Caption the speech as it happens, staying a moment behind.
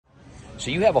So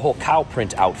you have a whole cow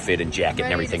print outfit and jacket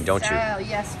and everything, don't you?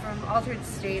 Yes, from Altered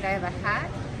State. I have a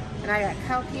hat, and I got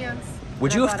cow pants.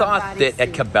 Would you have thought that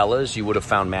at Cabela's you would have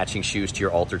found matching shoes to your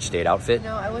Altered State outfit?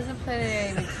 No, I wasn't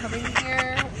planning on coming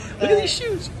here. Look at these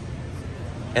shoes.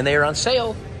 And they are on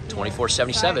sale,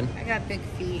 $24.77. I got big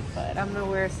feet, but I'm gonna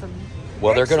wear some.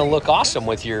 Well, they're going to look awesome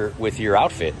with your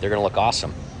outfit. They're going to look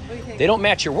awesome. What do you think? They don't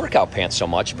match your workout pants so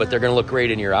much, but they're going to look great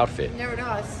in your outfit. You never know.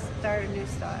 I start a new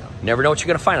style. Never know what you're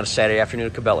going to find on a Saturday afternoon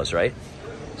at Cabela's, right?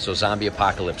 So zombie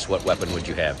apocalypse, what weapon would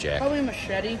you have, Jack? Probably a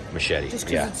machete. Machete, just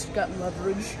because yeah. it's got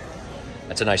leverage.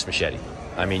 That's a nice machete.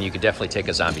 I mean, you could definitely take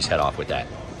a zombie's head off with that.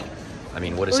 I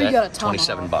mean, what is Or you that? got a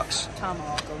tomahawk. $27.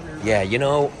 Tomahawk over here. Yeah, you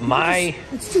know,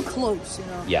 It's too close, you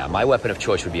know. Yeah, my weapon of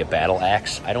choice would be a battle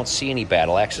axe. I don't see any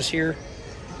battle axes here.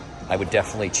 I would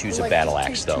definitely choose a battle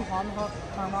axe, though.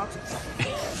 Tomahawks.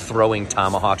 Throwing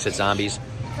tomahawks at zombies.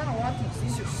 I kind of want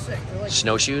these. These are sick. They're like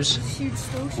Snowshoes? huge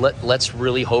snowshoes. Let's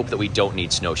really hope that we don't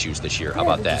need snowshoes this year. How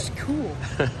about that? Just cool.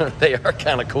 They are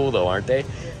kind of cool, though, aren't they?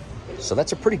 So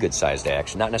that's a pretty good sized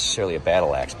axe. Not necessarily a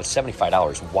battle axe, but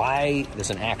 $75. Why does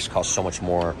an axe cost so much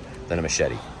more than a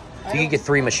machete? If you could get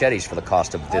 3 machetes for the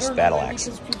cost of this battle axe.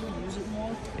 Because people use it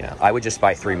more. Yeah, I would just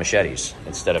buy 3 machetes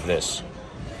instead of this.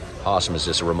 How awesome is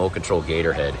this? A remote control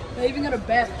gator head. They even got a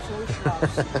bat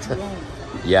drone.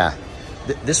 Yeah.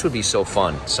 This would be so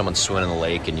fun. Someone's swimming in the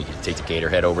lake and you can take the gator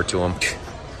head over to them.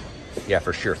 Yeah,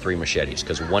 for sure, 3 machetes.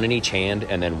 Because 1 in each hand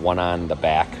and then 1 on the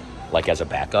back, like as a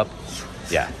backup.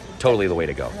 Yeah, totally the way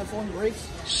to go. And if one breaks.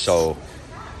 So,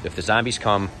 if the zombies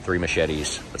come, 3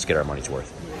 machetes. Let's get our money's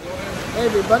worth. Hey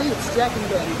everybody, it's Jack and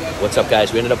Ben. What's up,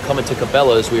 guys? We ended up coming to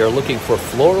Cabela's. We are looking for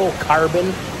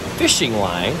Flourocarbon fishing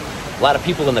line. A lot of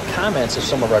people in the comments of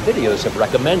some of our videos have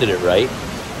recommended it, right?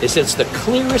 It says it's the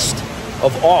clearest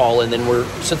of all, and then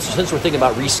since we're thinking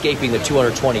about rescaping the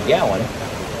 220 gallon,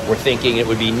 we're thinking it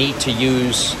would be neat to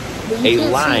use a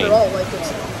line. See it at all, like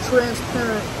it's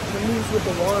transparent and moves with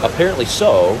the water. Apparently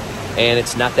so, and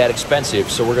it's not that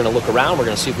expensive. So we're going to look around. We're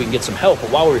going to see if we can get some help.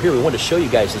 But while we're here, we wanted to show you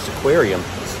guys this aquarium.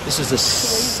 This is a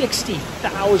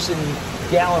 60,000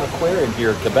 gallon aquarium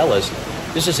here at Cabela's.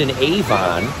 This is in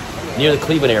Avon, near the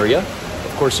Cleveland area.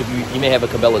 Of course, if you may have a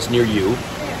Cabela's near you.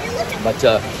 But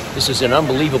this is an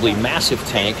unbelievably massive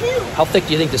tank. How thick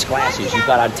do you think this glass is? You've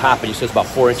got on top, and you said it's about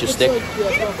 4 inches thick.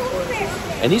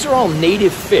 And these are all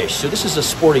native fish. So this is a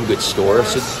sporting goods store.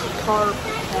 So Carp,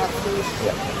 catfish.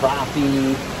 yeah,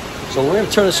 crappie. So we're going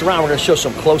to turn this around. We're going to show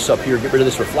some close-up here, get rid of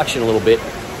this reflection a little bit,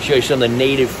 show you some of the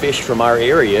native fish from our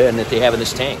area and that they have in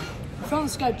this tank. I found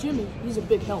this guy, Jimmy. He's a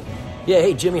big help. Yeah,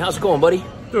 hey, Jimmy, how's it going, buddy?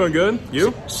 Doing good.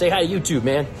 You? Say hi to YouTube,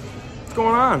 man. What's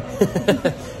going on?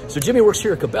 So Jimmy works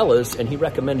here at Cabela's, and he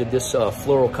recommended this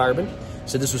Flourocarbon.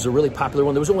 Said this was a really popular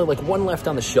one. There was only like 1 left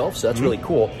on the shelf, so that's really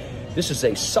cool. This is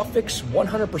a Suffix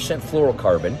 100%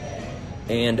 fluorocarbon,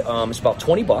 and it's about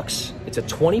 20 bucks. It's a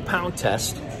 20-pound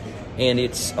test, and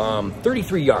it's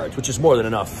 33 yards, which is more than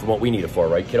enough for what we need it for,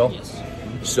 right, kiddo? Yes.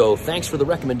 So thanks for the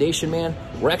recommendation, man.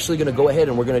 We're actually going to go ahead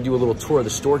and we're going to do a little tour of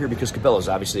the store here because Cabela's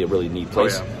obviously a really neat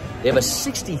place. Oh, yeah. They have a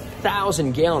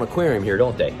 60,000 gallon aquarium here,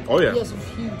 don't they? Oh, yeah. Yes, it's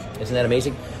huge. Isn't that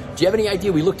amazing? Do you have any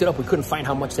idea? We looked it up. We couldn't find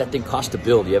how much that thing cost to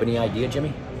build. Do you have any idea,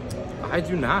 Jimmy? I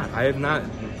do not. I have not.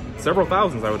 Several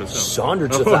thousands, I would assume.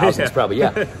 Hundreds of thousands, probably,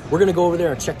 yeah. We're going to go over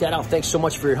there and check that out. Thanks so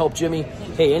much for your help, Jimmy.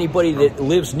 Hey, anybody that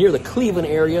lives near the Cleveland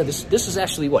area, this is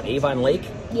actually, what, Avon Lake?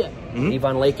 Yeah.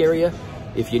 Avon Lake area.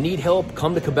 If you need help,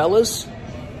 come to Cabela's.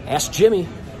 Ask Jimmy.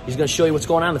 He's going to show you what's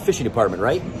going on in the fishing department,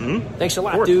 right? Thanks a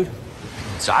lot, dude.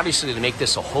 So obviously to make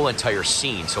this a whole entire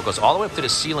scene, so it goes all the way up to the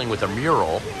ceiling with a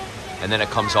mural, and then it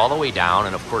comes all the way down,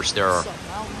 and of course there are,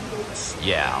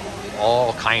 yeah,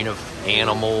 all kind of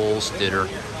animals that are,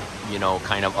 you know,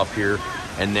 kind of up here.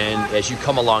 And then as you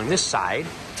come along this side,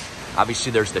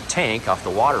 obviously there's the tank off the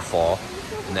waterfall,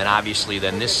 and then obviously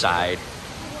then this side,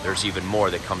 there's even more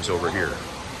that comes over here.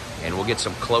 And we'll get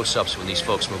some close-ups when these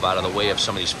folks move out of the way of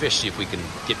some of these fish, see if we can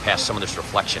get past some of this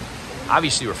reflection.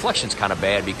 Obviously, reflection's kind of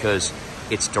bad because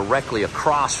it's directly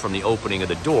across from the opening of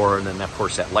the door, and then, of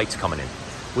course, that light's coming in.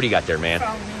 What do you got there, man?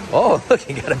 Oh, look,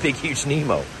 you got a big, huge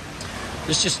Nemo.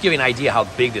 This is just giving an idea how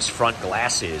big this front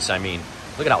glass is. I mean,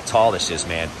 look at how tall this is,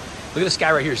 man. Look at this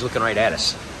guy right here. He's looking right at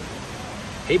us.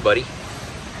 Hey, buddy.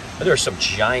 There are some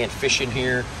giant fish in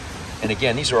here. And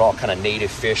again, these are all kind of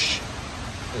native fish.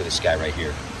 Look at this guy right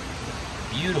here.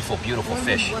 Beautiful, beautiful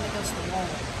fish.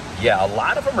 Yeah, a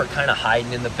lot of them are kind of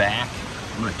hiding in the back.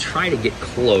 I'm going to try to get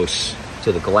close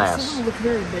to the glass. This doesn't look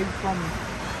very big from...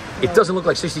 It doesn't look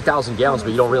like 60,000 gallons,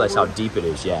 but you don't realize how deep it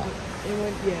is, yeah.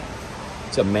 Yeah.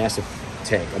 It's a massive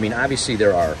tank. I mean, obviously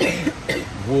there are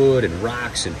wood and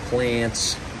rocks and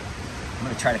plants. I'm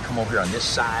going to try to come over here on this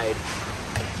side.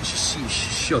 Just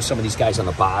show some of these guys on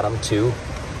the bottom too.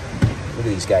 Look at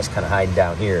these guys kind of hiding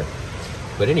down here.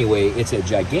 But anyway, it's a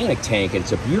gigantic tank, and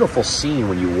it's a beautiful scene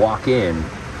when you walk in.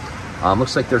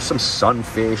 Looks like there's some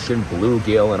sunfish and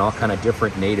bluegill and all kind of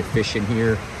different native fish in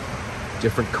here.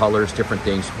 Different colors, different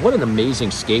things. What an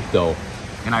amazing scape though.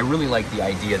 And I really like the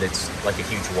idea that's like a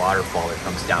huge waterfall that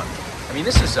comes down. I mean,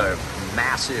 this is a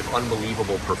massive,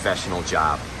 unbelievable professional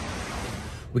job.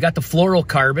 We got the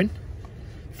Flourocarbon,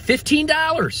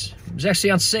 $15. It was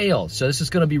actually on sale. So this is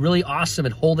going to be really awesome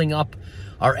at holding up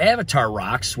our avatar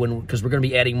rocks because we're going to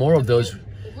be adding more of those.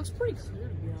 It looks pretty clear,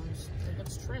 to be honest. Like,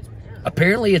 it's transparent.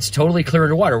 Apparently, it's totally clear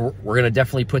underwater. We're going to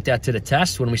definitely put that to the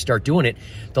test when we start doing it.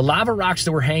 The lava rocks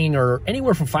that we're hanging are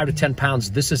anywhere from 5 to 10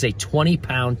 pounds. This is a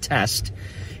 20-pound test.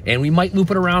 And we might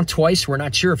loop it around twice. We're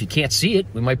not sure. If you can't see it,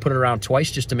 we might put it around twice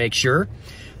just to make sure.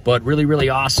 But really, really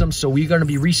awesome. So we're going to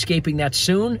be rescaping that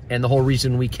soon. And the whole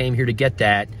reason we came here to get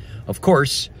that, of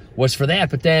course, was for that.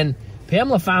 But then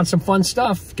Pamela found some fun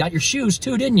stuff. Got your shoes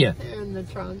too, didn't you? They're in the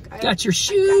trunk. Got your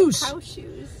shoes. I got house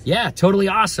shoes. Yeah, totally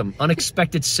awesome.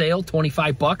 Unexpected sale,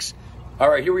 25 bucks. All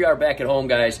right, here we are back at home,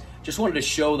 guys. Just wanted to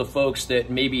show the folks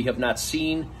that maybe have not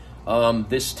seen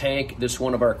this tank, this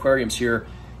one of our aquariums here.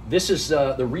 This is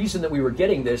the reason that we were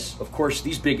getting this. Of course,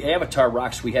 these big avatar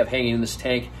rocks we have hanging in this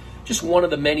tank, just one of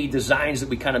the many designs that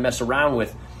we kind of mess around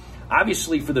with.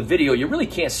 Obviously, for the video, you really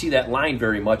can't see that line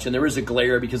very much, and there is a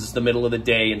glare because it's the middle of the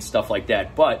day and stuff like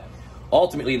that. But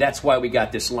ultimately, that's why we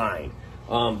got this line.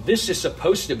 This is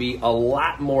supposed to be a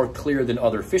lot more clear than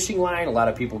other fishing line. A lot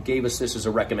of people gave us this as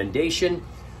a recommendation.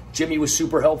 Jimmy was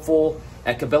super helpful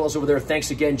at Cabela's over there. Thanks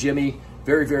again, Jimmy.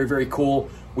 Very, very, very cool.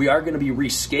 We are going to be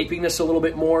rescaping this a little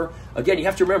bit more. Again, you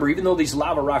have to remember, even though these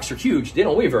lava rocks are huge, they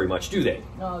don't weigh very much, do they?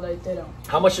 No, they don't.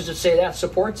 How much does it say that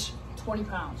supports? 20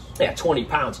 pounds. Yeah, 20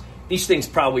 pounds. These things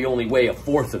probably only weigh a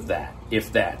fourth of that,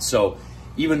 if that. So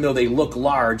even though they look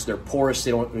large, they're porous,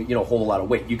 they don't hold a lot of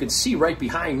weight. You can see right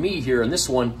behind me here in this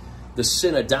one, the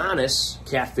Synodontis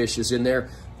catfish is in there.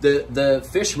 The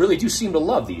fish really do seem to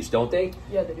love these, don't they?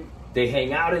 Yeah, they do. They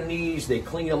hang out in these, they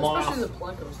clean them off. Especially the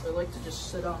plecos, they like to just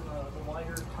sit on the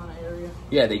wider kind of area.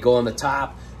 Yeah, they go on the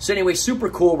top. So anyway, super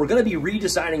cool. We're going to be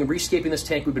redesigning and rescaping this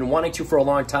tank. We've been wanting to for a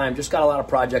long time. Just got a lot of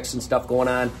projects and stuff going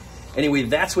on. Anyway,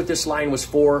 that's what this line was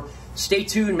for. Stay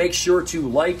tuned. Make sure to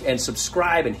like and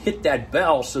subscribe and hit that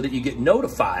bell so that you get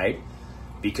notified,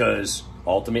 because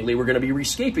ultimately we're going to be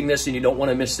rescaping this and you don't want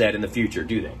to miss that in the future,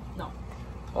 do they? No.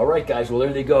 All right, guys. Well,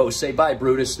 there they go. Say bye,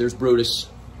 Brutus. There's Brutus.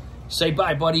 Say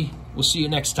bye, buddy. We'll see you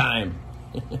next time.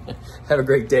 Have a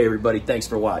great day, everybody. Thanks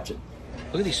for watching.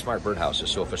 Look at these smart birdhouses.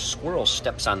 So if a squirrel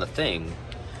steps on the thing,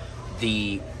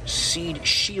 the seed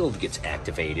shield gets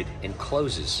activated and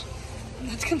closes.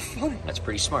 That's kind of funny. That's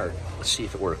pretty smart. Let's see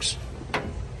if it works.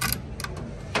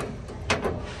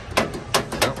 No,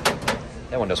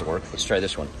 that one doesn't work. Let's try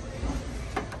this one.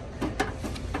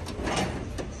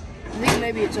 I think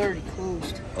maybe it's already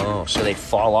closed. Oh, so they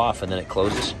fall off and then it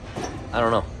closes? I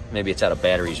don't know. Maybe it's out of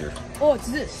batteries or Oh,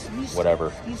 it's this.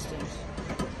 whatever. These things.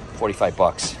 45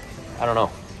 bucks. I don't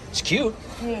know. It's cute.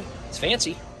 Yeah. It's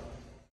fancy.